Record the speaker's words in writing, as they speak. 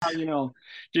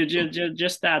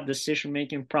just that decision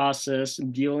making process,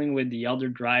 dealing with the other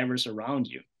drivers around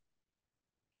you.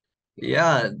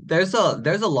 Yeah, there's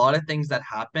a lot of things that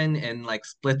happen in like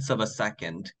splits of a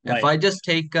second. If Right. I just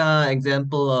take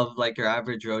example of like your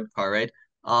average road car, right?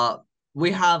 Uh we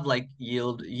have like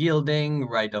yielding,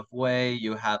 right of way,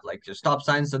 you have like your stop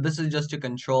signs. So this is just to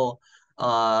control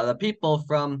the people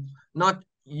from not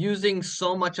using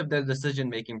so much of their decision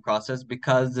making process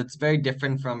because it's very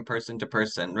different from person to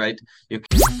person, right? You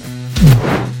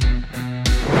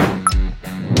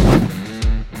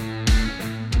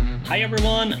Hi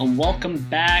everyone, and welcome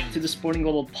back to the Sporting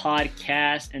Global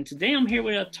podcast. And today I'm here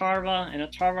with Atarva. And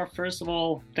Atarva, first of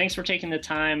all, thanks for taking the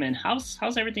time. And how's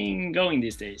everything going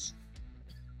these days?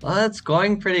 It's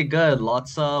going pretty good.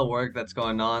 Lots of work that's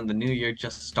going on. The new year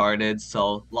just started,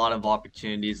 so a lot of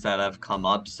opportunities that have come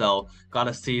up. So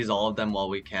gotta seize all of them while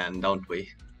we can, don't we?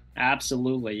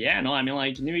 Absolutely. Yeah, no, I mean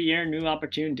like new year, new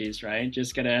opportunities, right?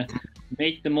 Just gotta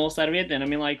make the most out of it. And I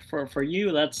mean like for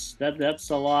you, that's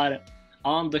a lot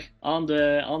on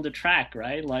the track,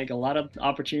 right? Like a lot of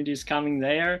opportunities coming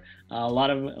there, a lot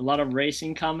of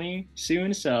racing coming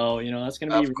soon. So, that's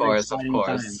gonna be Of really course, of exciting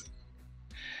times. course.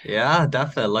 Yeah,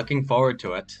 definitely. Looking forward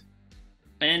to it.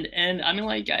 And I mean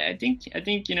like I think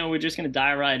we're just gonna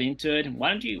dive right into it.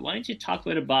 Why don't you talk a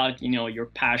little about your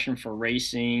passion for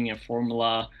racing and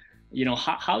formula?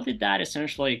 How did that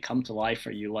essentially come to life for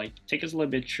you? Like take us a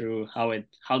little bit through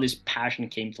how this passion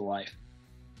came to life.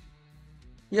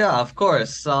 Yeah, of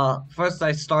course. First,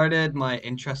 I started my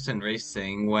interest in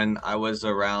racing when I was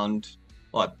around,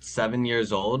 what, 7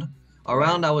 years old. Right.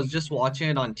 Around, I was just watching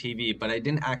it on TV, but I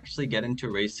didn't actually get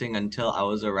into racing until I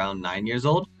was around 9 years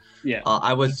old. Yeah.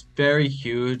 I was very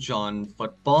huge on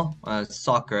football,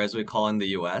 soccer as we call in the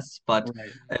US, but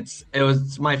Right. it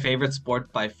was my favorite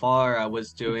sport by far. I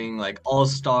was doing like all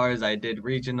stars, I did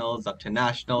regionals up to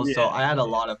nationals, so Yeah. I had a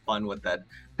lot of fun with it.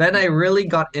 Then I really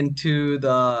got into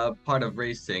the part of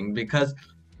racing because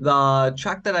the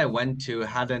track that I went to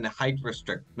had a height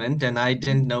restriction, and I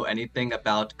didn't know anything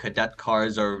about cadet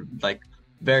cars or like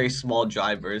very small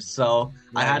drivers. So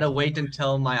I had Right. to wait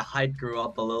until my height grew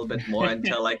up a little bit more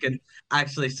until I could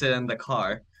actually sit in the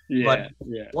car. But Yeah.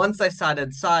 Yeah. once I sat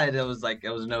inside, it was like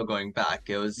it was no going back.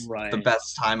 It was the Right.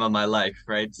 best time of my life,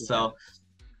 right? Yeah. So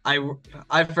I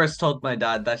I first told my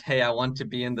dad that hey, I want to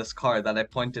be in this car that I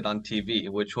pointed on TV,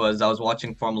 which was I was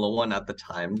watching Formula One at the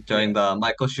time Yeah. during the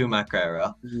Michael Schumacher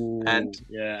era, and Ooh,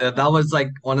 yeah. that was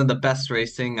like one of the best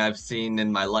racing I've seen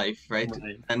in my life, right?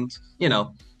 Right. And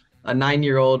a 9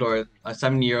 year old or a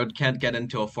 7 year old can't get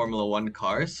into a Formula One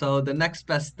car, so the next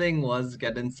best thing was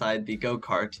get inside the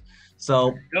go-kart. There So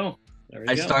you go. There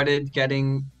I you go. started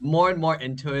getting more and more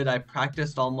into it. I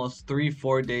practiced almost 3,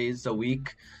 4 days a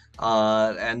week.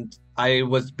 And I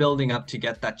was building up to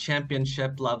get that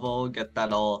championship level, get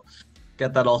that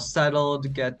all settled,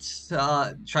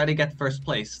 try to get first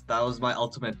place. That was my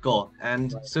ultimate goal.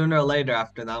 And Right. sooner or later,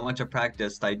 after that much of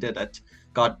practice, I did it.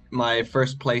 Got my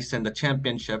first place in the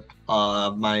championship,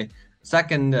 my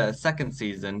second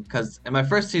season. Because in my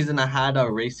first season, I had a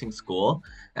racing school,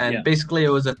 Yeah. and basically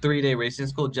it was a 3 day racing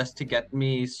school just to get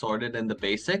me sorted in the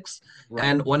basics. Right.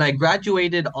 And when I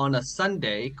graduated on a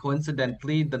Sunday, Yeah.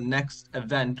 coincidentally, the next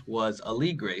event was a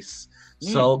league race.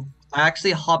 Mm. So I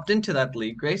actually hopped into that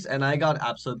league race and I got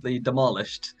absolutely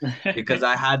demolished because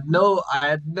I had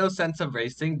no sense of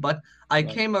racing, but I Right.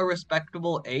 came a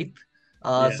respectable eighth.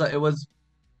 Yeah. So it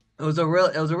was a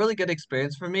really good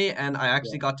experience for me, and I Yeah.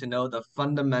 actually got to know the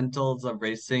fundamentals of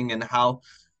racing and how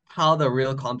the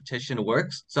real competition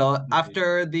works. So Right.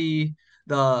 after the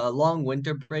long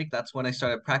winter break, that's when I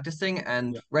started practicing, and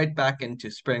Yeah. right back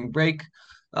into spring break.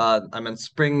 I'm in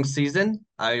spring season.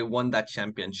 I won that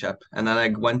championship, and then I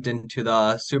went into the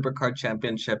Supercard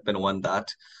Championship and won that.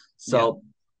 Yeah. So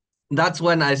that's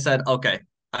when I said, okay,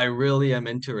 I really am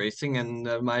into racing, and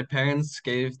my parents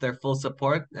gave their full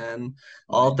support, and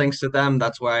all Right. thanks to them,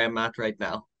 that's where I am at right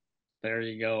now. There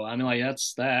you go. I mean, like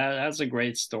that's a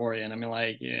great story, and I mean,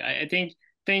 like yeah, I think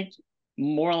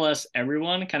more or less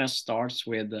everyone kind of starts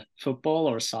with football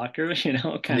or soccer,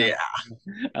 kind of Yeah,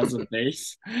 as a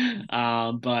base.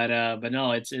 But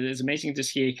no, it's amazing to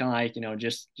see kind of like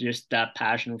just that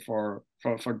passion for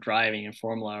driving and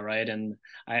formula, right? And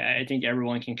I think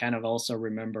everyone can kind of also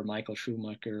remember Michael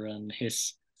Schumacher and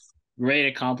his great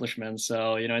accomplishments.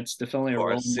 So, it's definitely of a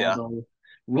role course, yeah, model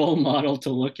role model to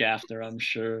look after, I'm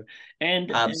sure.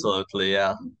 And absolutely,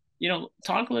 yeah.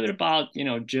 talk a little bit about,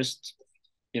 just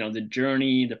the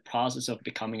journey, the process of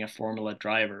becoming a Formula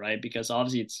driver, right? Because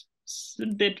obviously it's a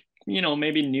bit,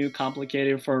 maybe new,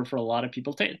 complicated for a lot of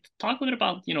people. Talk a little bit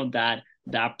about, that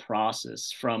that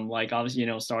process from like obviously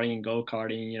starting in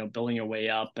go-karting, building your way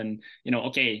up, and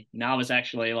okay, now it's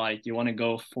actually like you want to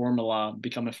go formula,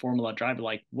 become a formula driver.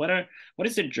 Like what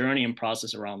is the journey and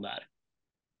process around that?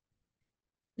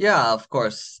 Yeah, of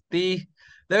course.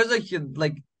 There's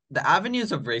like the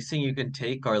avenues of racing you can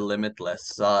take are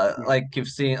limitless. Like you've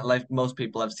seen, like most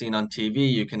people have seen on TV,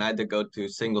 you can either go through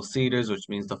single seaters, which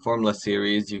means the Formula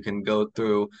Series. You can go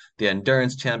through the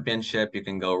Endurance Championship. You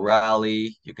can go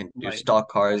rally. You can do Right. stock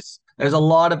cars. Yeah. There's a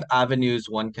lot of avenues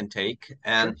one can take, Sure.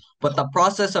 and but the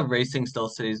process of racing still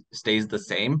stays the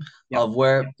same. Yeah. Of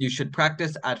where you should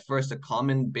practice at first a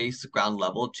common base ground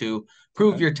level to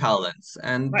prove Okay. your talents.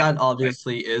 And Right. that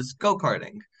obviously is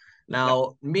go-karting. Yeah.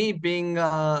 Now, me being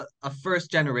a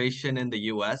first generation in the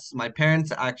US, my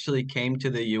parents actually came to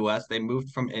the US. They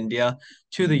moved from India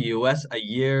to the US a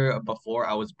year before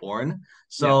I was born. Yeah.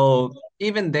 So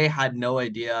even they had no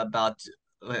idea about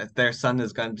if their son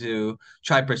is going to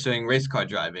try pursuing race car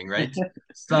driving, right?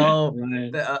 So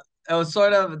Right. it was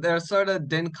sort of there sort of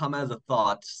didn't come as a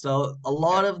thought. So a Okay.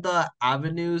 lot of the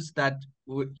avenues that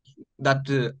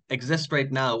exist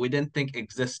right now we didn't think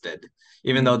existed,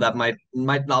 even though Mm, that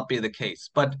might not be the case.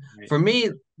 But right. for me,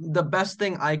 the best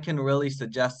thing I can really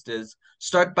suggest is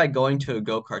start by going to a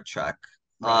go-kart track.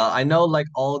 Right. I know like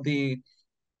all the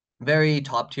very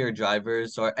top tier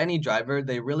drivers or any driver,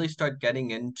 they really start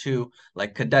getting into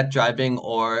like cadet driving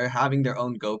or having their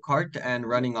own go-kart and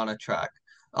running on a track.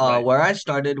 Right. Where I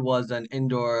started was an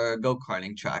indoor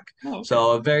go-karting track. Oh,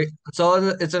 okay. So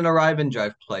it's an arrive and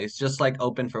drive place, just like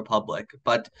open for public.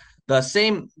 But the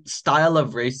same style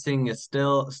of racing is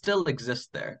still exists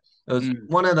there. It was Mm,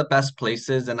 one of the best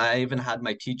places, and I even had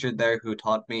my teacher there who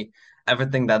taught me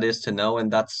everything that is to know, and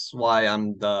that's why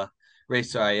I'm the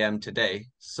racer I am today. right.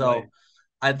 So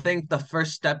I think the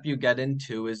first step you get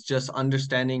into is just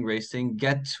understanding racing,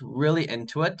 get really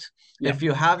into it. Yeah. If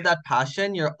you have that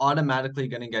passion, you're automatically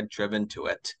going to get driven to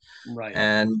it. Right.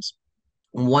 And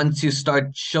once you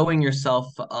start showing yourself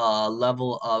a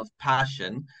level of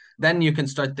passion, then you can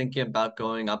start thinking about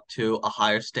going up to a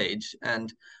higher stage.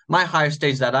 And my higher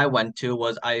stage that I went to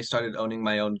was I started owning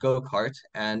my own go-kart,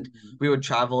 and Mhm. we would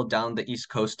travel down the east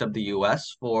coast of the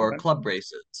US for Okay. club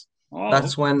races. Oh,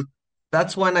 That's okay. when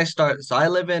that's when I start. So I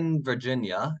live in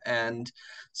Virginia, and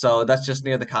so that's just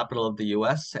near the capital of the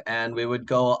US. And we would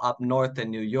go up north in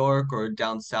New York or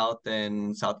down south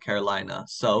in South Carolina. Mm,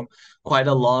 So quite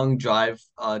a long drive,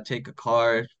 take a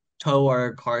car, tow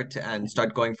our cart, and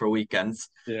start going for weekends.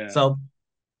 yeah. So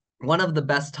one of the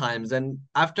best times. And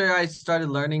after I started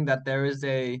learning that there's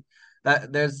a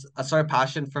sort of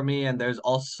passion for me, and there's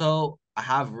also I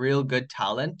have real good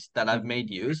talent that I've Mhm. made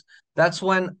use. That's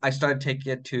when I started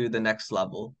taking it to the next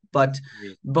level.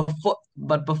 Great.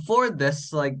 Before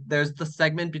this, like there's the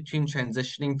segment between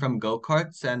transitioning from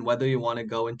go-karts and whether you want to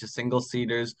go into single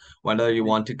seaters, whether you Mhm.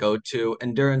 want to go to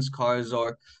endurance cars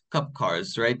or cup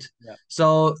cars, right? Yeah.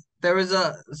 So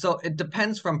so it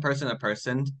depends from person to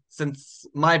person. Since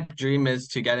my dream is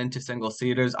to get into single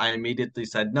seaters, I immediately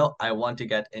said, no, I want to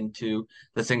get into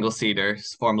the single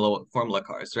seaters formula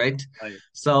cars, right? Right.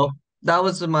 So that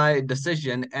was my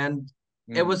decision. And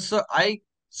Mm, I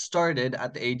started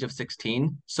at the age of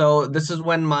 16. So this is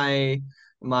when my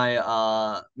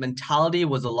mentality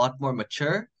was a lot more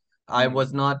mature. mm, I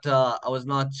was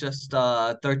not just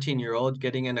a 13-year-old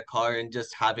getting in a car and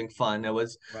just having fun. It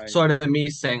was right. sort of me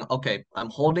saying, okay, I'm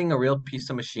holding a real piece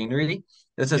of machinery.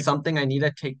 This Yeah. is something I need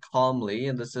to take calmly,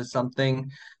 and this is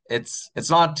something it's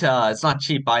not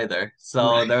cheap either. So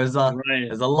Right. Right. there's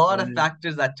a lot of Right.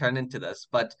 factors that turn into this,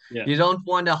 but Yeah. you don't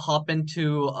want to hop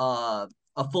into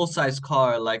a full-size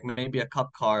car like maybe a cup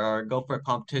car or go for a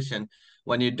competition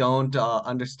when you don't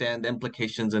understand the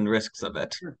implications and risks of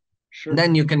it. Sure. Sure.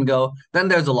 Then you can go, then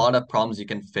there's a lot of problems you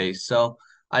can face. So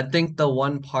I think the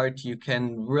one part you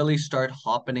can really start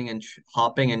hopping and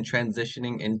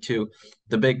transitioning into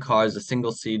the big cars, the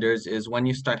single seaters, is when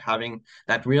you start having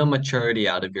that real maturity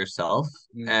out of yourself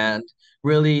Mm, and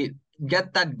really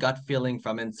get that gut feeling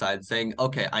from inside saying,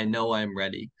 okay, I know I'm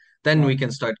ready. Then right. we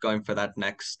can start going for that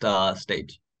next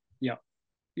stage. Yeah.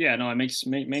 Yeah, no, it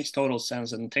makes total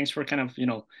sense, and thanks for kind of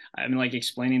I mean like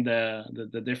explaining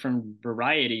the different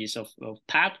varieties of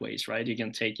pathways, right? You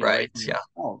can take Right. right Yeah.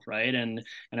 yourself, right? And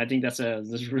I think that's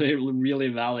really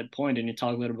valid point. And you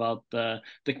talk a little about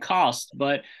the cost,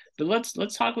 but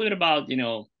let's talk a little about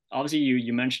obviously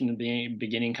you mentioned in the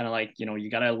beginning kind of like you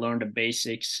got to learn the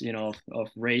basics of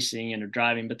racing and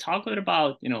driving, but talk a little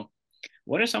about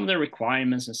what are some of the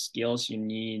requirements and skills you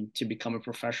need to become a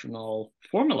professional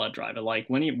formula driver? Like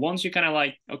when you once you kind of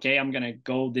like, okay, I'm gonna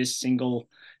go this single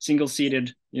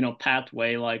seated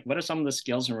pathway, like what are some of the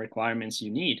skills and requirements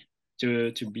you need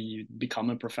to become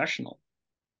a professional.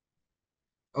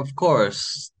 Of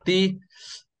course.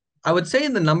 I would say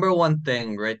the number one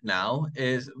thing right now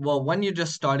is, well, when you're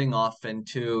just starting off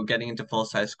into getting into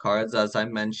full-size cars, as I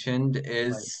mentioned,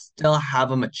 is Right. still have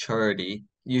a maturity.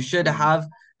 You should Mm. have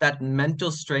that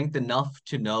mental strength enough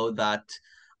to know that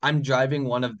I'm driving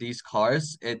one of these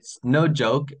cars. It's no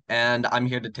joke, and I'm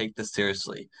here to take this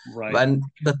seriously. Right. And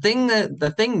the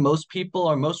thing most people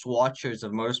or most watchers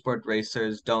of motorsport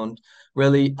racers don't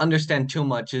really understand too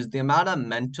much is the amount of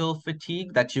mental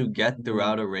fatigue that you get Mm.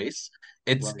 throughout a race.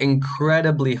 It's Right.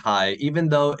 incredibly high, even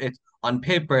though it on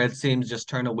paper it seems just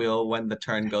turn a wheel when the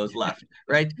turn goes left,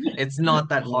 right? It's not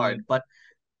that Right. hard,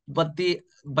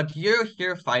 but you're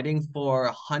here fighting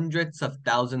for hundreds of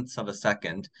thousandths of a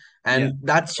second, Yeah. and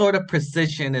that sort of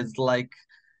precision is like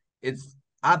it's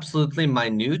absolutely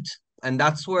minute, and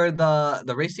that's where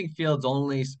the racing field's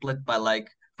only split by like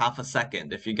half a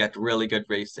second if you get really good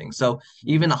racing. So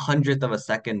even a hundredth of a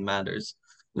second matters.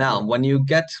 Now, Right.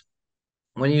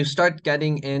 when you start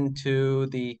getting into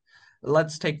the,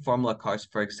 let's take formula cars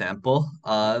for example,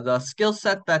 the skill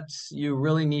set that you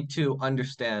really need to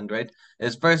understand, right,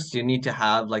 is first you need to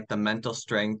have like the mental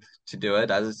strength to do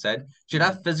it. As I said, you should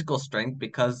Right. have physical strength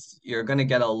because you're going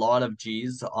to get a lot of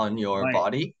G's on your Right.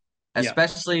 body, Yeah.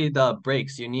 especially the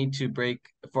brakes. You need to brake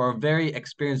for a very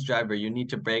experienced driver. You need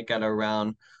to brake at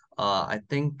around I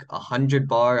think 100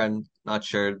 bar. I'm not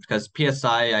sure because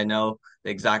PSI, I know the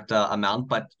exact amount,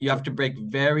 but you have to brake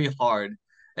very hard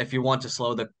if you want to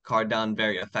slow the car down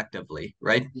very effectively,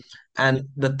 right? Yeah. And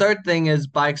the third thing is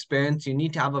by experience, you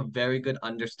need to have a very good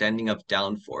understanding of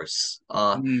downforce,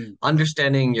 Mm.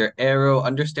 understanding your aero,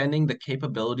 understanding the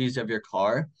capabilities of your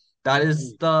car. Right.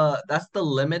 That's the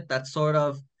limit, that sort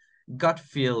of gut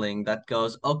feeling that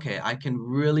goes, okay, I can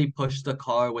really push the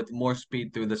car with more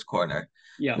speed through this corner.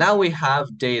 Yeah. Now we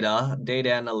have data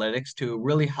analytics to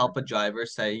really help a driver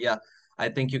say, yeah, I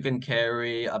think you can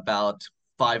carry about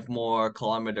 5 more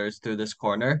kilometers through this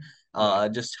corner. Right.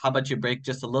 Just how about you brake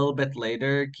just a little bit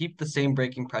later, keep the same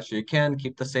braking pressure you can,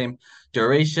 keep the same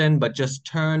duration, but just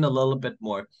turn a little bit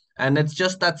more. And it's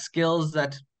just that skills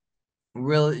that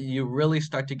you really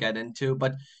start to get into,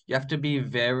 but you have to be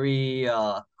very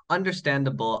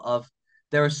understandable of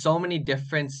there are so many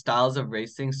different styles of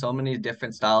racing, so many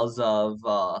different styles of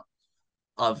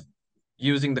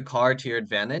using the car to your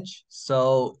advantage.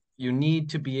 So you need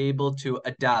to be able to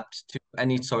adapt to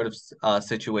any sort of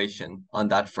situation on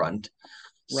that front.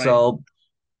 Right. So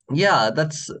yeah,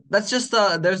 that's just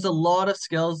there's a lot of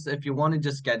skills if you want to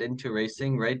just get into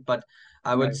racing, right? But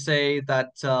I would Right. say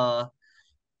that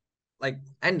like,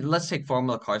 and let's take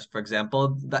Formula cars for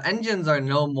example. The engines are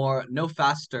no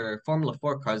faster. Formula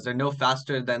 4 cars, they're no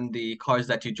faster than the cars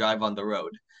that you drive on the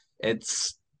road.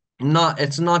 It's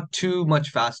it's not too much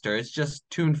faster. It's just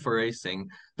tuned for racing.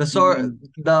 Mm.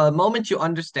 The moment you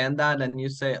understand that and you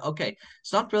say, okay,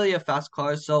 it's not really a fast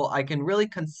car, so I can really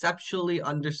conceptually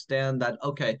understand that,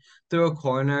 okay, through a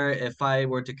corner, if I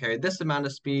were to carry this amount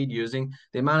of speed using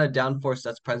the amount of downforce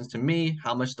that's present to me,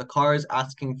 how much the car is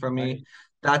asking for me, Right.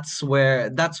 that's where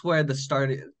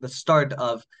the start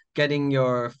of getting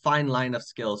your fine line of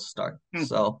skills start. Hmm.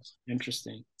 So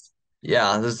Interesting.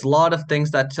 yeah, there's a lot of things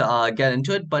that get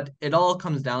into it, but it all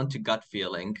comes down to gut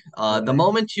feeling. The Right.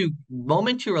 moment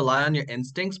you rely on your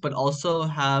instincts, but also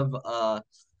have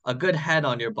a good head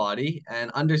on your body and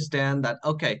understand that,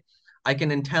 okay, I can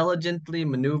intelligently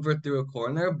maneuver through a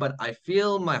corner, but I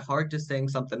feel my heart is saying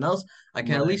something else. I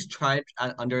can at Right. least try it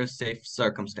under a safe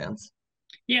circumstance.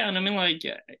 Yeah, and I mean like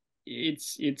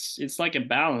it's like a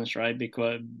balance, right?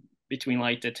 Because between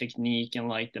like the technique and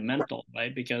like the mental,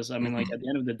 right? Because I mean like Mhm. at the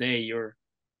end of the day, you're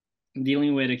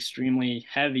dealing with extremely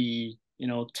heavy,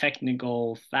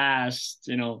 technical, fast,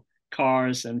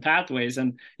 cars and pathways.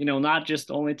 And, not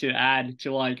just only to add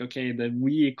to like, okay, the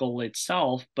vehicle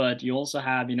itself, but you also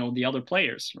have, the other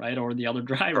players, right? Or the other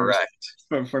drivers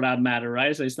Correct. for that matter,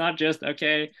 right? So it's not just,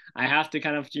 okay, I have to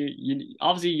kind of,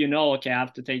 obviously, okay, I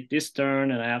have to take this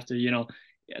turn and I have to,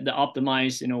 the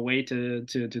optimize way to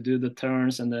do the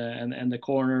turns and the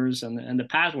corners and the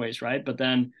pathways, right? But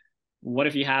then what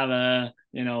if you have a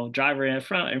driver in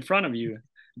front of you,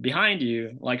 behind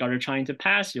you, like are they trying to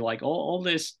pass you, like all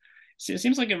this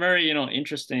seems like a very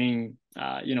interesting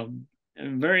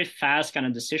very fast kind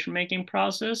of decision making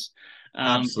process.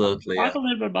 Absolutely, Talk yeah. a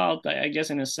little bit about, I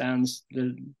guess, in a sense,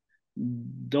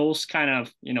 those kind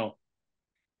of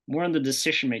more on the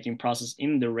decision making process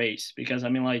in the race, because I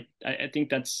mean like I think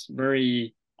that's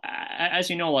very as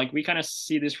you know, like we kind of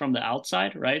see this from the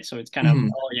outside, right? So it's kind of, Mhm.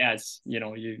 oh yeah, it's, you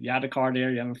have a car there,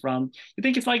 you have a front. You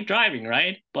think it's like driving,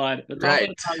 right? But talking Right.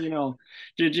 about,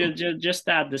 just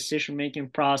that decision making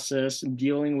process,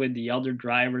 dealing with the other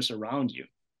drivers around you,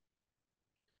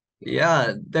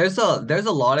 Yeah, there's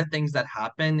a lot of things that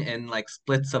happen in like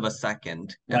splits of a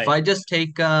second. If right? I just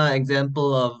take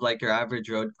example of like your average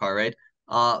road car, right?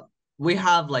 Uh we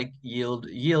have like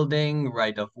yielding,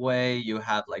 right of way, you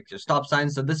have like your stop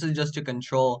signs. So this is just to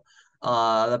control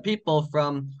the people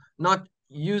from not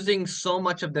using so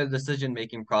much of their decision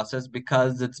making process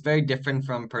because it's very different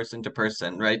from person to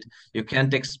person, right? You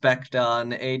can't expect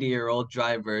an 80-year-old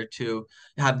driver to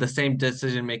have the same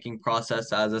decision making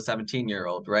process as a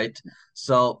 17-year-old, right?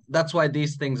 So that's why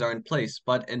these things are in place.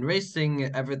 But in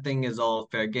racing, everything is all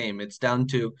fair game. It's down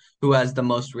to who has the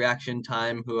most reaction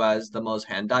time, who has the most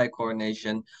hand-eye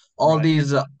coordination, Right.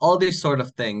 all these sort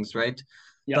of things, right?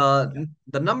 Yep.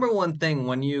 The number one thing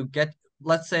when you get,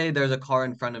 let's say there's a car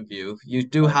in front of you, you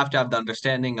do Right. have to have the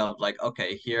understanding of like,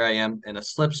 okay, here I am in a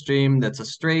slipstream that's a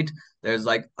straight. There's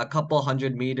like a couple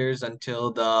hundred meters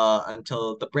until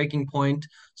the breaking point.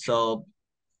 So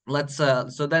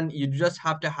so then you just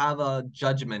have to have a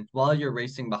judgment while you're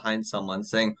racing behind someone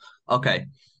saying, okay,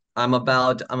 I'm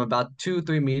about 2,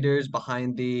 3 meters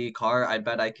behind the car. I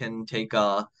bet I can take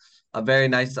a very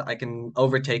nice I can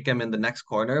overtake him in the next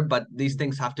corner, but these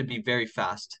things have to be very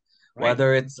fast. Right.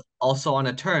 Whether it's also on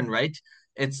a turn, right?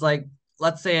 It's like,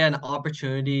 let's say an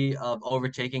opportunity of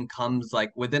overtaking comes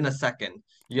like within a second.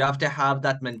 You have to have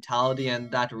that mentality and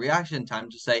that reaction time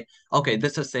to say, okay,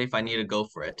 this is safe, I need to go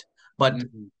for it. But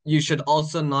Mhm. you should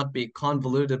also not be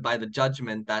convoluted by the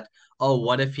judgment that, oh,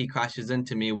 what if he crashes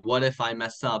into me? What if I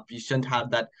mess up? You shouldn't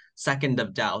have that second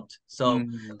of doubt. So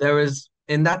Mhm. there is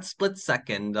in that split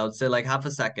second, I would say like half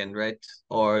a second, right?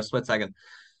 Or split second,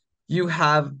 you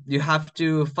have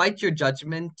to fight Mm. your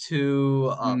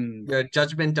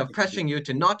judgment of I see. pressuring you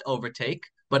to not overtake,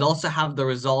 but also have the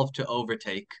resolve to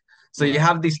overtake. So you Right.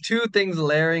 have these two things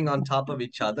layering on top of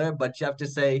each other, but you have to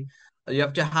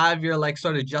have your like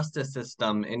sort of justice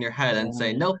system in your head and say,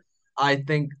 Right. no, I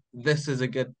think this is a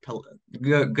good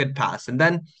pass. And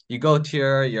then you go to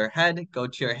your head, go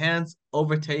to your hands,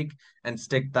 overtake, and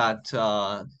stick that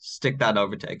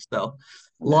overtake. So a Right.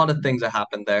 lot of things that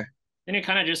happen there. Then you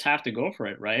kind of just have to go for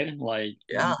it, right?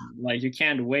 Yeah. Like you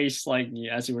can't waste, like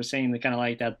as you were saying, the kind of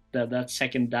like that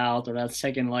second doubt or that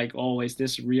second like, oh, is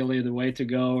this really the way to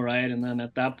go, right? And then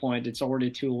at that point, it's already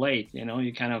too late.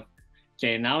 You kind of,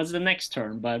 okay, now it's the next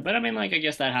turn. But I mean, like I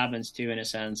guess that happens too in a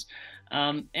sense.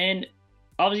 And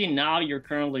obviously now you're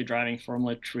currently driving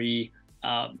Formula 3.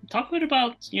 Talk a bit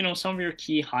about some of your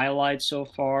key highlights so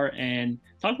far, and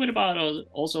talk a bit about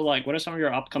also like what are some of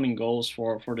your upcoming goals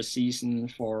for the season,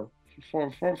 for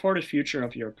the future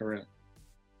of your career.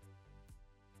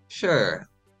 Sure.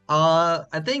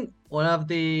 I think one of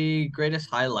the greatest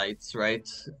highlights, right?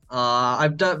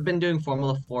 Been doing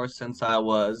Formula 4 since I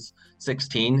was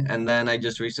 16, and then I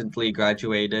just recently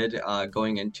graduated,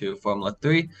 going into Formula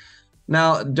 3.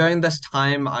 Now, during this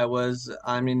time, I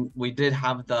mean, we did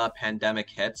have the pandemic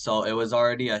hit, so it was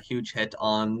already a huge hit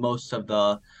on most of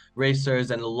the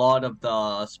racers and a lot of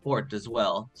the sport as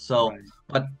well. So, Right.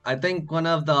 but I think one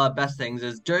of the best things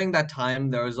is during that time,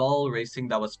 there was all racing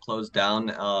that was closed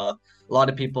down. A lot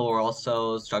of people were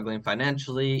also struggling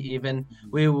financially. Even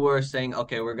Mhm. we were saying,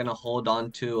 okay, we're gonna hold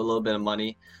on to a little bit of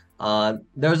money.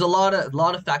 There was a lot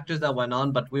of factors that went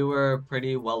on, but we were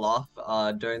pretty well off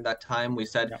during that time. We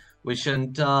said Yeah. we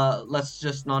shouldn't let's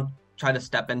just not try to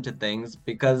step into things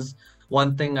because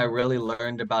one thing I really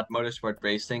learned about motorsport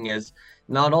racing is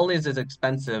not only is it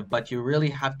expensive, but you really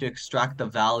have to extract the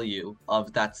value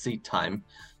of that seat time.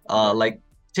 Right. Like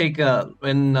take a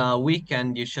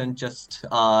weekend, you shouldn't just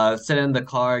sit in the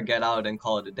car, get out, and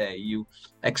call it a day. You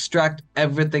extract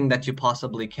everything that you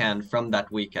possibly can from that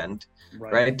weekend,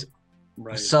 Right. right?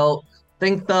 Right. So I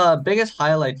think the biggest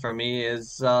highlight for me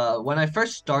is when I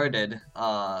first debuted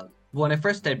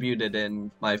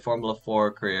in my Formula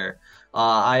 4 career,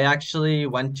 I actually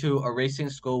went to a racing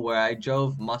school where I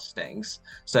drove Mustangs.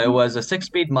 So it was a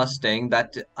six-speed Mustang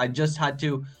that I just had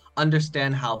to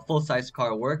understand how full-size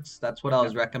car works. That's what I Yeah.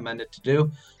 was recommended to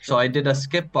do. So Sure. I did a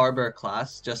Skip Barber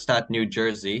class just at New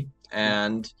Jersey, Yeah.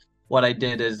 and what I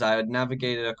did is I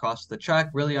navigated across the track,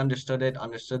 really understood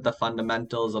the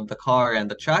fundamentals of the car and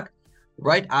the track.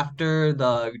 Right after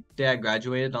the day I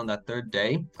graduated on that third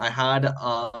day, I had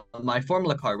my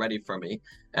Formula car ready for me,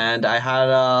 and I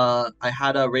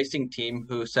had a racing team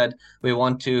who said we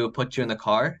want to put you in the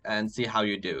car and see how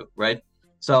you do, right?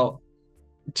 So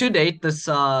to date, this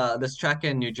track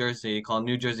in New Jersey called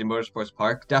New Jersey Motorsports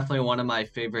Park, definitely one of my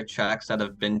favorite tracks that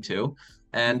I've been to.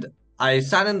 And I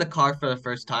sat in the car for the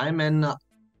first time, and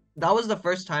that was the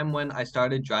first time when I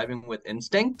started driving with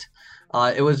instinct.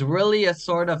 It was really a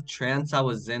sort of trance I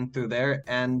was in through there,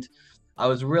 and I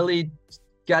was really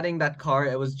getting that car.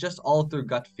 It was just all through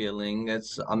gut feeling.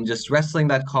 It's I'm just wrestling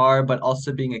that car, but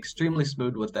also being extremely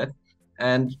smooth with it,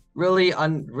 and really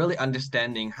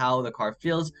understanding how the car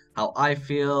feels, how I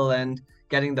feel, and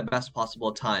getting the best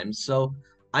possible time. So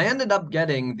I ended up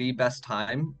getting the best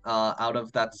time out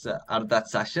of that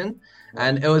session, Right.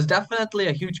 and it was definitely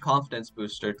a huge confidence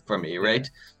booster for me, Yeah. right?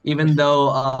 For Even sure. though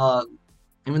uh,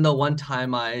 even though one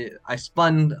time I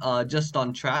spun just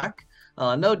on track,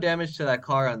 no damage to that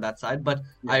car on that side, but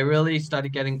I Yeah. really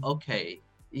started getting okay.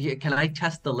 Can I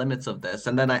test the limits of this?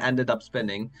 And then I ended up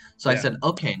spinning. So I Yeah. said,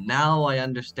 okay, now I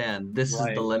understand. This is the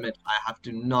Right. limit I have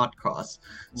to not cross.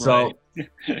 Right.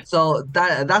 So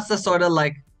that's the sort of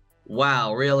like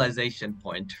wow realization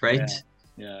point, right?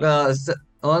 Yeah. Yeah.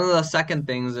 One of the second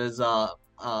things is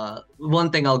one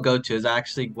thing I'll go to is I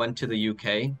actually went to the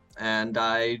UK and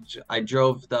I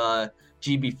drove the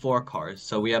GB4 cars.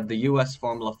 So we have the US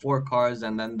Formula 4 cars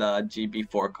and then the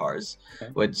GB4 cars,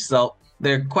 Okay. which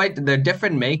they're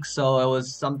different makes, so it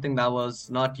was something that I was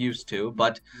not used to,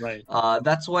 but Right.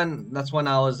 that's when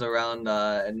I was around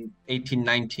in 18,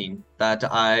 19 that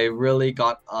I really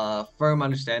got a firm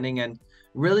understanding and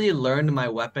really learned my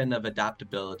weapon of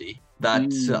adaptability. That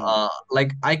Mm.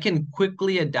 like I can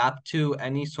quickly adapt to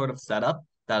any sort of setup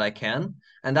that I can.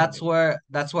 And Right.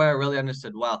 that's where I really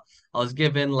understood, wow, I was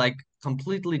given like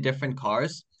completely different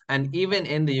cars. And even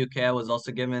in the UK, I was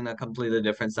also given a completely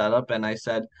different setup. And I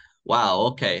said, wow,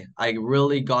 okay, I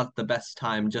really got the best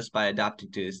time just by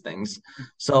adapting to these things.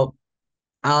 So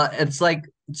it's like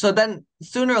so then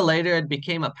sooner or later it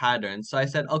became a pattern. So I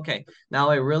said, okay, now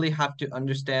I really have to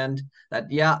understand that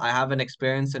yeah, I have an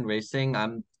experience in racing.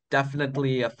 I'm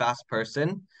definitely a fast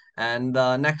person. And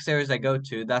the next series I go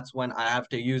to, that's when I have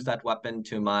to use that weapon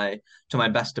to my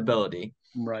best ability.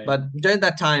 Right. But during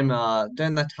that time,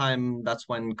 that's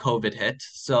when COVID hit.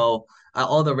 So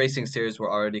all the racing series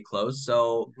were already closed.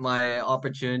 So my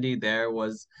opportunity there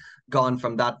was gone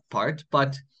from that part.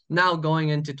 But now going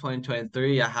into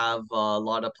 2023, I have a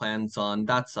lot of plans on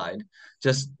that side.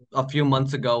 Just a few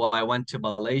months ago, I went to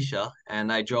Malaysia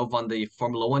and I drove on the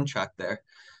Formula One track there.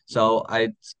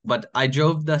 Mm. But I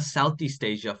drove the Southeast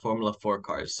Asia Formula 4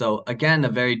 cars. So again, a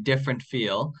very different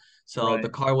feel. So the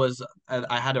Right. car was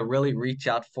I had to really reach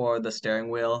out for the steering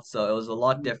wheel. So it was a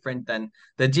lot different than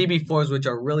the GB4s, which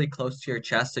are really close to your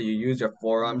chest. So you use your Mm.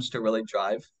 forearms to really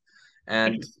drive.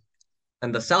 And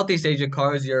and the Southeast Asia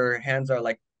cars, your hands are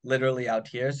like literally out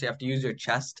here. So you have to use your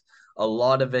chest, a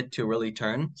lot of it to really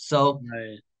turn. So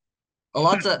Right. a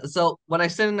lot of so when I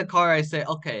sit in the car, I say,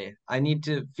 okay, I need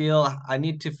to feel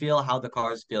how the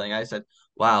car is feeling. I said,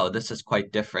 wow, this is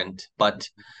quite different. But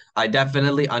I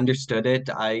definitely understood it.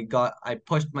 I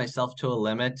pushed myself to a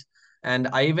limit. And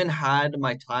I even had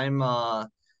my time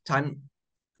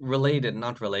related,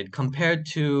 not related, compared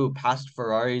to past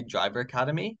Ferrari Driver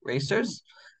Academy Mm. racers.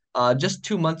 Just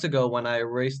 2 months ago when I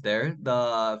raced there,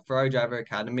 the Ferrari Driver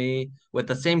Academy with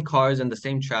the same cars and the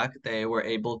same track, they were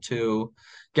able to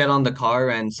get on the car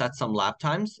and set some lap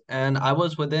times. And I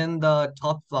was within the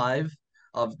top five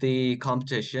of the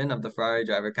competition of the Ferrari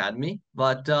Driver Academy.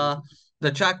 But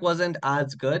the track wasn't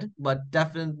as good, but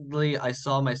definitely I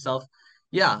saw myself.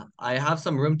 Yeah, I have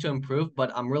some room to improve,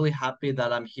 but I'm really happy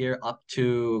that I'm here up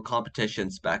to competition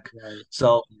spec. Right.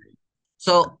 So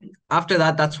so after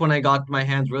that, that's when I got my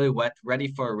hands really wet, ready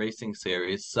for a racing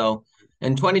series. So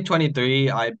in 2023,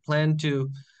 I plan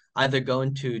to either go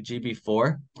into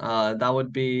GB4. That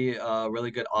would be a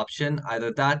really good option.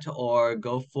 Either that or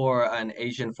go for an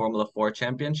Asian Formula 4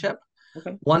 championship.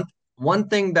 Okay. One one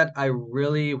thing that I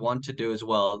really want to do as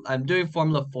well, I'm doing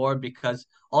Formula 4 because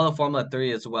all of Formula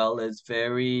 3 as well is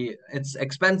it's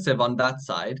expensive on that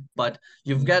side, but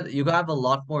Mm. you have a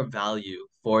lot more value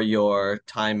for your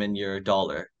time and your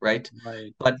dollar, right?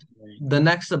 Right. But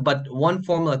Right. but one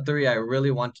Formula 3 I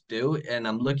really want to do and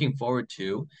I'm looking forward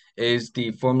to is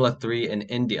the Formula 3 in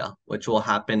India, which will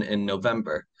happen in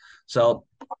November. So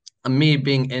me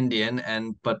being Indian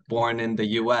and but born in the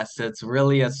US, it's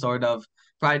really a sort of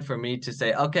pride for me to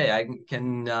say, okay, I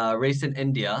can race in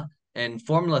India in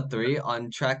Formula 3 on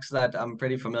tracks that I'm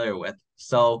pretty familiar with.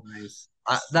 So Nice.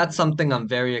 that's something I'm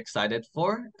very excited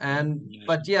for. I can And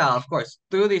but imagine. yeah, of course,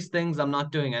 through these things, I'm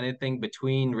not doing anything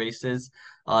between races.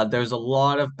 There's a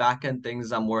lot of back-end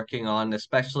things I'm working on,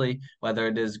 especially whether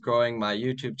it is growing my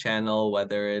YouTube channel,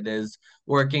 whether it is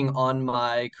working on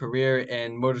my career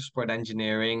in motorsport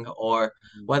engineering, or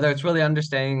whether it's really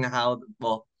understanding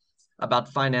well, about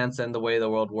finance and the way the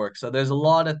world works. So there's a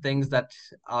lot of things that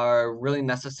are really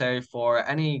necessary for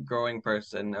any growing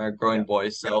person or Yeah, growing boy.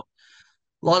 So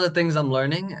a lot of things I'm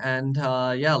learning, and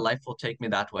yeah, life will take me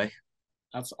that way.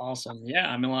 that's awesome. Yeah,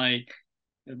 I mean, like,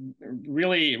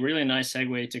 really, really nice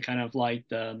segue to kind of like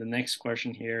the next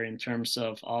question here in terms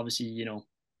of obviously,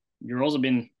 you've also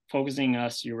been focusing,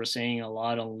 as you were saying, a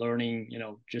lot on learning,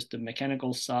 just the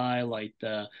mechanical side, like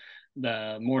the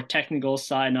more technical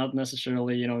side, not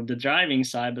necessarily, the driving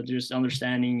side, but just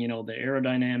understanding, the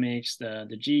aerodynamics,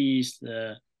 the G's,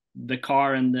 the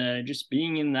car, and the just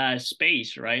being in that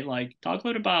space, right? Like, talk a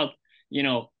little about, you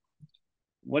know,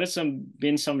 what has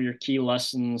been some of your key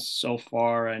lessons so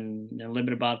far, and a little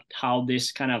bit about how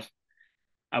this kind of,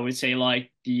 I would say,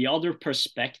 like the other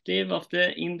perspective of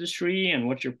the industry and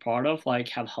what you're part of, like,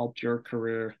 have helped your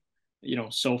career,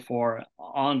 so far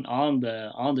on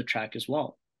the track as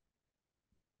well.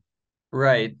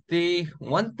 Right. The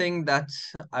one thing that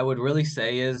I would really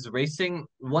say is racing.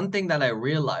 One thing that I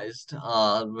realized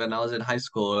when I was in high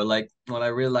school, or like when I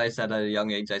realized at a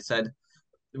young age, I said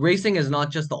racing is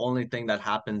not just the only thing that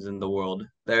happens in the world.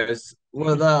 There's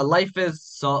well, the life is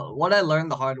so what I learned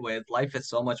the hard way is life is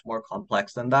so much more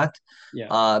complex than that.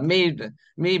 Yeah.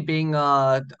 Me being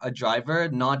a driver,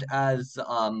 not as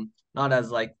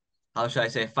like how should I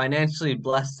say financially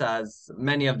blessed as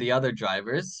many of the other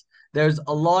drivers. There's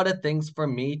a lot of things for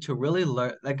me to really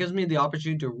learn that gives me the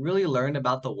opportunity to really learn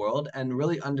about the world and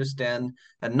really understand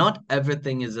that not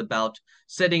everything is about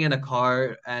sitting in a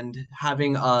car and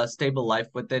having a stable life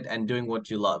with it and doing what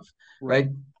you love, Right.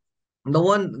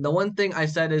 right? The one thing I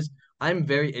said is I'm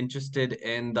very interested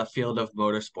in the field of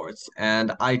motorsports,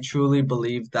 and I truly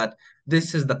believe that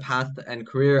this is the path and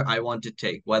career I want to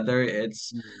take. Whether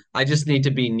it's Mm. I just need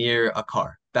to be near a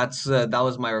car. That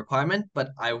was my requirement,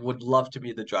 but I would love to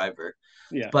be the driver.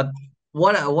 Yeah. But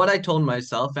what I told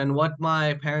myself and what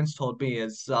my parents told me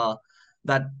is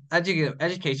that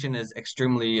education is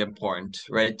extremely important,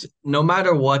 right? No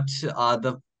matter what,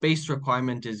 the base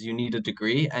requirement is you need a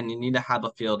degree and you need to have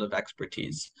a field of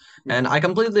expertise. Yeah. And I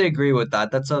completely agree with that.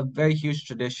 That's a very huge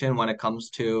tradition when it comes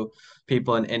to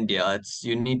people in India. It's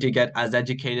you need to get as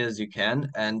educated as you can,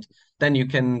 and then you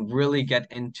can really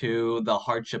get into the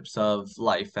hardships of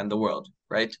life and the world,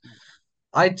 right?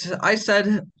 I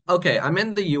said, okay, I'm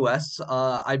in the US.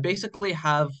 I basically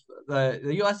have the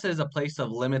US is a place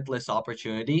of limitless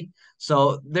opportunity.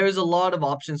 So there's a lot of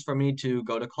options for me to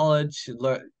go to college,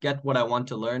 get what I want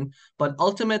to learn. But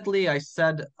ultimately, I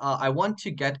said I want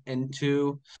to get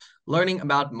into learning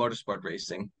about motorsport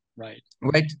racing. Right.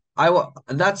 Right.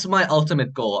 That's my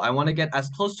ultimate goal. I want to get as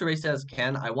close to racing as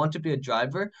can. I want to be a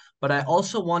driver, but I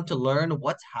also want to learn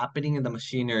what's happening in the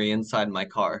machinery inside my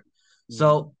car. Mm.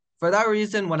 So for that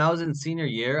reason, when I was in senior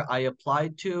year, I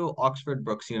applied to Oxford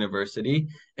Brookes University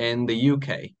in the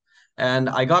UK. And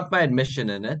I got my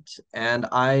admission in it, and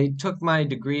I took my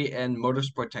degree in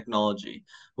motorsport technology, Mm.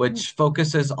 which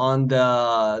focuses on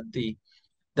the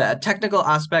technical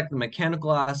aspect, the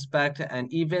mechanical aspect,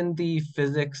 and even the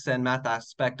physics and math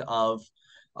aspect of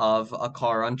a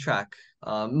car on track,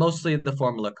 mostly the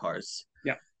formula cars.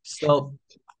 Yeah. So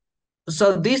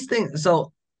so these things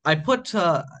so I put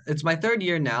it's my third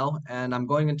year now, and I'm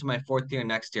going into my fourth year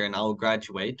next year, and I'll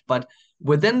graduate. But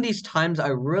within these times, I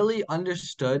really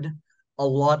understood a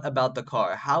lot about the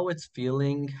car, how it's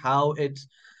feeling, how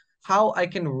I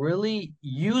can really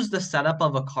use the setup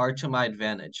of a car to my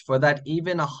advantage for that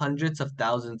even a hundreds of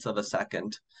thousands of a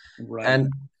second. Right.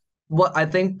 And what I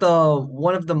think the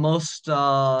one of the most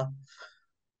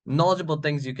knowledgeable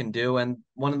things you can do, and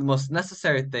one of the most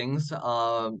necessary things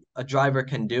a driver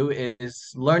can do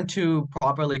is learn to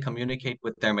properly communicate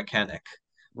with their mechanic.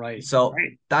 Right. So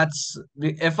Right. that's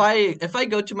if I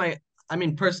go to my I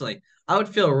mean personally, I would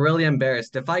feel really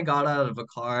embarrassed if I got out of a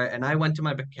car and I went to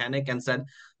my mechanic and said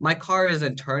my car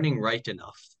isn't turning right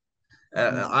enough.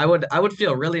 Mm. I would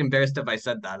feel really embarrassed if I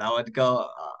said that. I would go,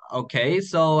 okay,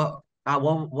 so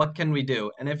well, what can we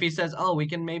do? And if he says, oh, we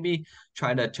can maybe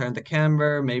try to turn the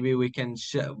camber, maybe we can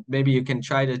maybe you can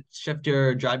try to shift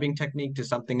your driving technique to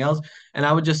something else, and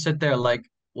I would just sit there like,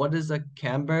 what is a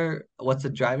camber? What's a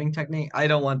driving technique? I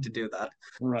don't want to do that.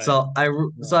 Right. So I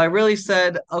Right. really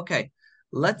said, okay,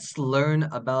 let's learn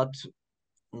about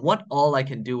what all I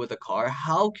can do with a car.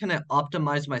 How can I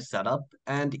optimize my setup?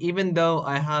 And even though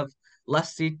I have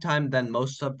less seat time than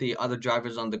most of the other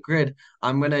drivers on the grid,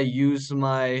 I'm going to use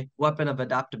my weapon of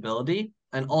adaptability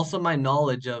and also my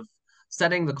knowledge of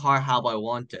setting the car how I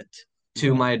want it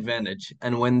to Right. my advantage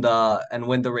and win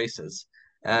the races.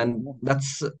 And Yeah.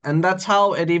 that's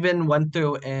how it even went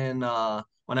through in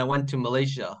when I went to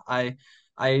Malaysia.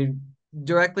 I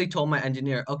directly told my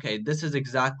engineer, okay, this is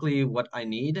exactly what I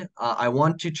need. I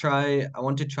want to try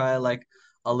like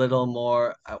a little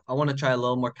more. I want to try a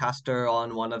little more caster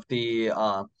on one of the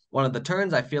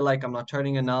turns. I feel like I'm not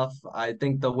turning enough. I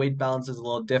think the weight balance is a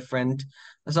little different.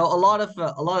 So a lot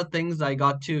of things I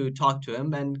got to talk to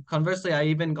him, and conversely, I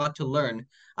even got to learn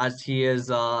as he's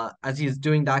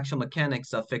doing the actual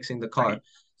mechanics of fixing the car. Right.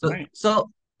 So Right.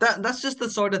 so that's just the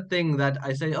sort of thing that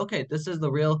I say, okay, this is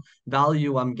the real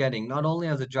value I'm getting, not only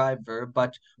as a driver,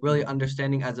 but really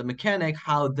understanding as a mechanic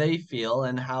how they feel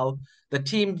and how the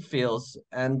team feels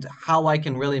and how I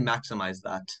can really maximize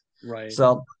that. Right.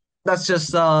 So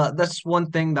that's one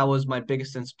thing that was my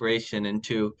biggest inspiration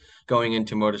into going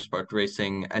into motorsport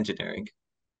racing engineering.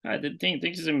 I think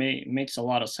this makes a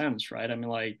lot of sense, right? I mean,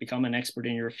 like become an expert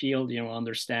in your field,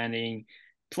 understanding.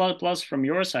 Plus, from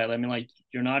your side, I mean, like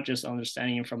you're not just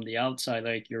understanding it from the outside,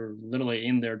 like you're literally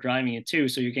in there driving it too,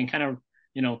 so you can kind of,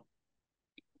 you know,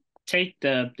 take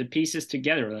the pieces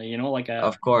together, like a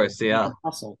Of course, like yeah. a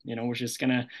puzzle, which is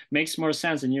gonna makes more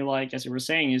sense. And you're like, as you were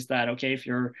saying, is that okay if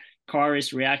your car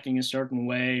is reacting a certain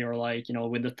way or like,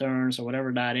 with the turns or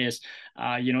whatever that is,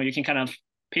 you can kind of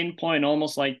pinpoint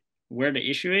almost like where the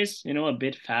issue is, a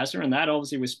bit faster. And that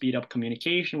obviously will speed up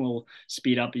communication, will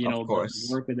speed up, Of the course.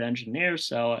 work with the engineers.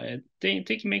 So I think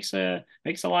it makes a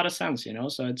lot of sense,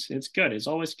 so it's good. It's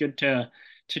always good to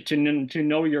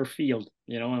know your field,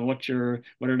 and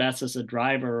whether that's as a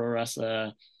driver or as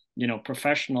a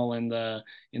professional in the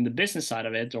business side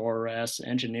of it, or as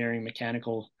engineering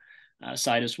mechanical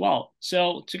side as well.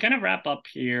 So to kind of wrap up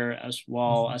here, as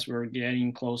well as we're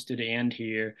getting close to the end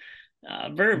here,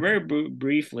 very very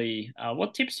briefly,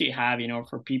 what tips do you have,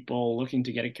 for people looking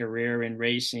to get a career in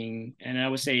racing? And I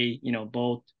would say,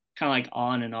 both kind of like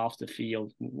on and off the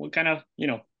field. What kind of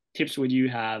tips would you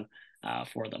have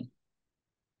for them?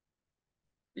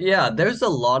 Yeah, there's a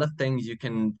lot of things you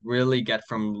can really get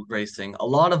from racing. A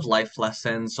lot of life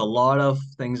lessons, a lot of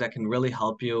things that can really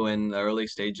help you in the early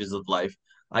stages of life.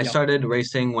 I Yep. started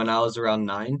racing when I was around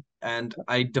 9, and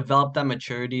I developed that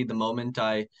maturity the moment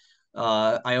I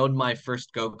owned my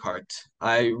first go-kart.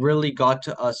 I really got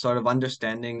a sort of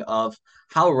understanding of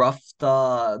how rough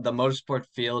the motorsport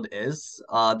field is,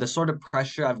 the sort of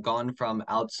pressure I've gone from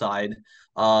outside,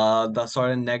 the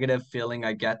sort of negative feeling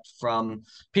I get from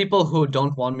people who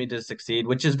don't want me to succeed,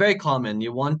 which is very common.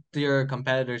 You want your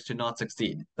competitors to not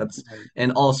succeed. That's Right.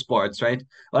 in all sports, right?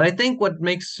 But I think what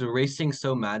makes racing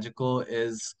so magical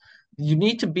is you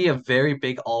need to be a very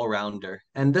big all-rounder.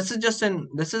 And this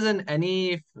isn't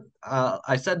any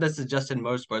I said this is just in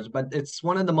motorsports, but it's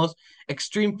one of the most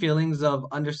extreme feelings of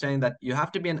understanding that you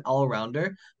have to be an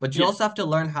all-rounder, but you Yeah. also have to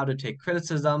learn how to take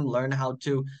criticism, learn how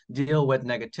to deal with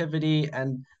negativity,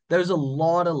 and there's a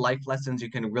lot of life lessons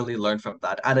you can really learn from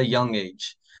that at a young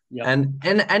age. Yep. And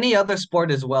in any other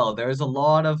sport as well, there's a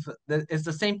lot of it's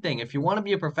the same thing. If you want to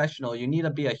be a professional, you need to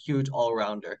be a huge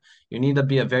all-rounder. You need to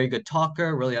be a very good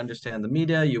talker, really understand the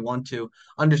media. You want to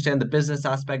understand the business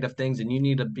aspect of things, and you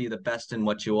need to be the best in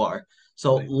what you are.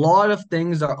 So a Right. lot of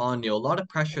things are on you, a lot of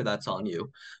pressure that's on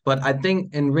you. But I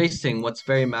think in racing, what's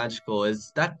very magical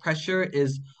is that pressure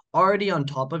is already on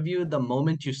top of you the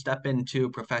moment you step into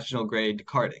professional grade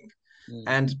karting. Mm.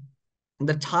 And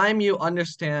the time you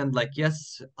understand, like,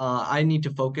 yes, I need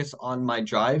to focus on my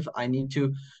drive, I need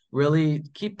to really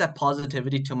keep that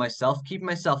positivity to myself, keep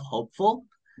myself hopeful.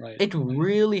 Right. It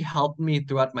really helped me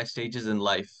throughout my stages in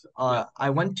life. Yep. I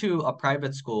went to a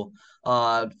private school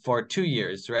for 2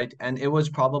 years, right? And it was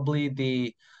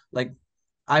probably like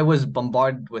I was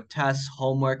bombarded with tests,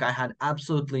 homework. I had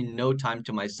absolutely no time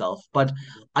to myself, but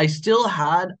I still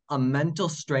had a mental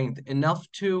strength enough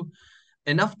to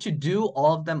do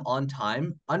all of them on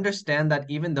time, understand that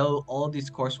even though all these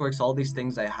courseworks, all these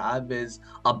things I have is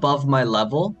above my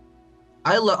level,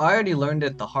 I already learned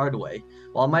it the hard way.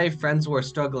 While my friends were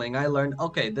struggling, I learned,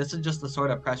 okay, this is just the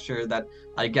sort of pressure that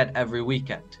I get every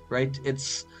weekend, right?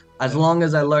 It's as Yep. long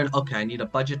as I learn, okay, I need to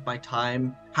budget my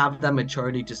time, have that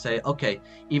maturity to say, okay,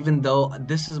 even though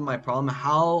this is my problem,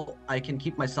 how I can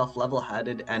keep myself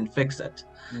level-headed and fix it.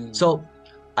 Mm. So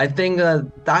I think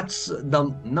that's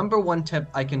the number one tip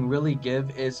I can really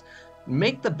give is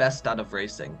make the best out of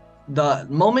racing. The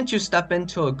moment you step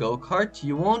into a go-kart,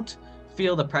 you won't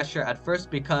feel the pressure at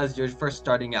first because you're first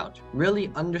starting out.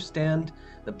 Really understand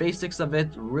the basics of it,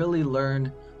 really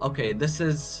learn, okay, this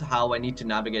is how I need to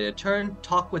navigate a turn,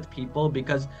 talk with people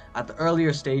because at the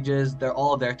earlier stages, they're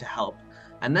all there to help.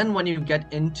 And then when you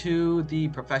get into the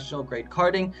professional grade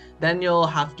karting, then you'll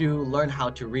have to learn how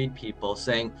to read people,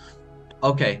 saying,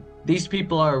 okay, these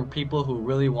people are people who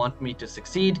really want me to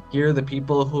succeed. Here are the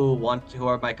people who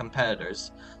are my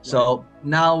competitors. So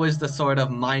now is the sort of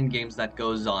mind games that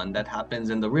goes on, that happens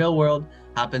in the real world,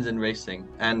 happens in racing.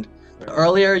 And the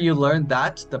earlier you learn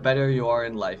that, the better you are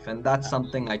in life. And that's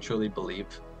something I truly believe.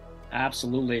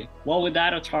 Absolutely. Well, with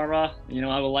that, Ottarva,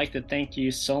 I would like to thank you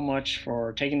so much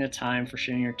for taking the time, for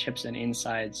sharing your tips and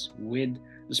insights with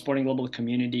the Sporting Global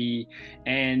community.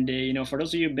 And, for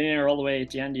those of you who've been here all the way at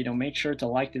the end, make sure to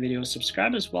like the video,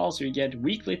 subscribe as well, so you get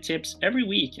weekly tips every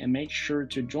week, and make sure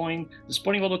to join the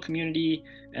Sporting Global community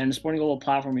and the Sporting Global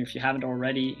platform if you haven't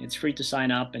already. It's free to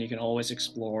sign up, and you can always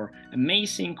explore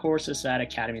amazing courses at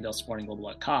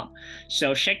academy.sportingglobal.com.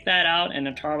 So check that out. And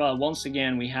Ottarva, once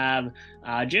again, we have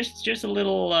just a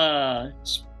little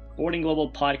Sporting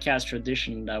Global podcast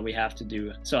tradition that we have to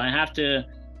do. So I have to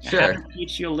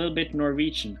teach you a little bit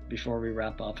Norwegian before we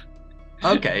wrap up.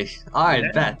 Okay, all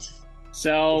right, bet.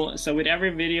 So with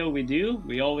every video we do,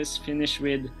 we always finish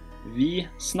with "Vi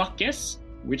snakkes,"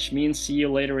 which means see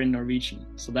you later in Norwegian.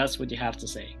 So that's what you have to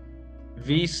say.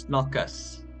 Vi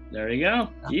snakkes. There you go.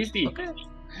 Easy. Okay.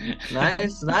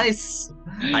 Nice.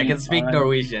 I can speak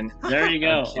Norwegian. There you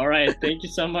go. All right. Thank you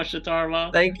so much,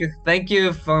 Ottarva. Thank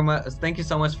you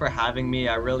so much for having me.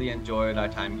 I really enjoyed our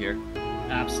time here.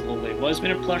 Absolutely. Well, it's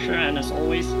been a pleasure, and as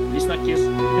always, vi snakkes.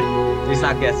 Vi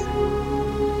snakkes.